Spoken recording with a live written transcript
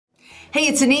Hey,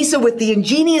 it's Anissa with the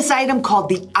ingenious item called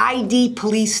the ID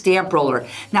Police Stamp Roller.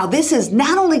 Now, this is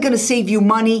not only going to save you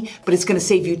money, but it's going to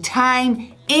save you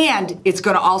time, and it's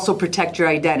going to also protect your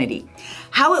identity.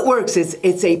 How it works is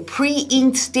it's a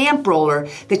pre-inked stamp roller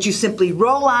that you simply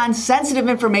roll on sensitive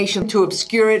information to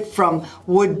obscure it from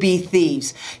would-be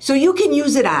thieves. So you can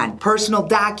use it on personal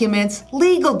documents,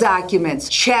 legal documents,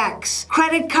 checks,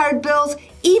 credit card bills,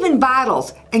 even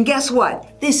bottles. And guess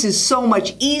what? This is so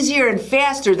much easier and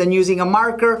faster than using a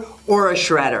marker or a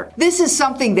shredder. This is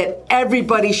something that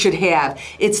everybody should have.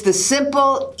 It's the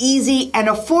simple, easy, and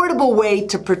affordable way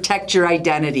to protect your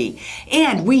identity.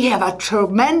 And we have a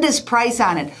tremendous price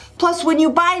on it. Plus, when you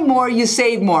buy more, you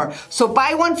save more. So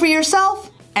buy one for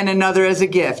yourself and another as a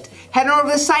gift. Head over to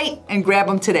the site and grab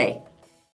them today.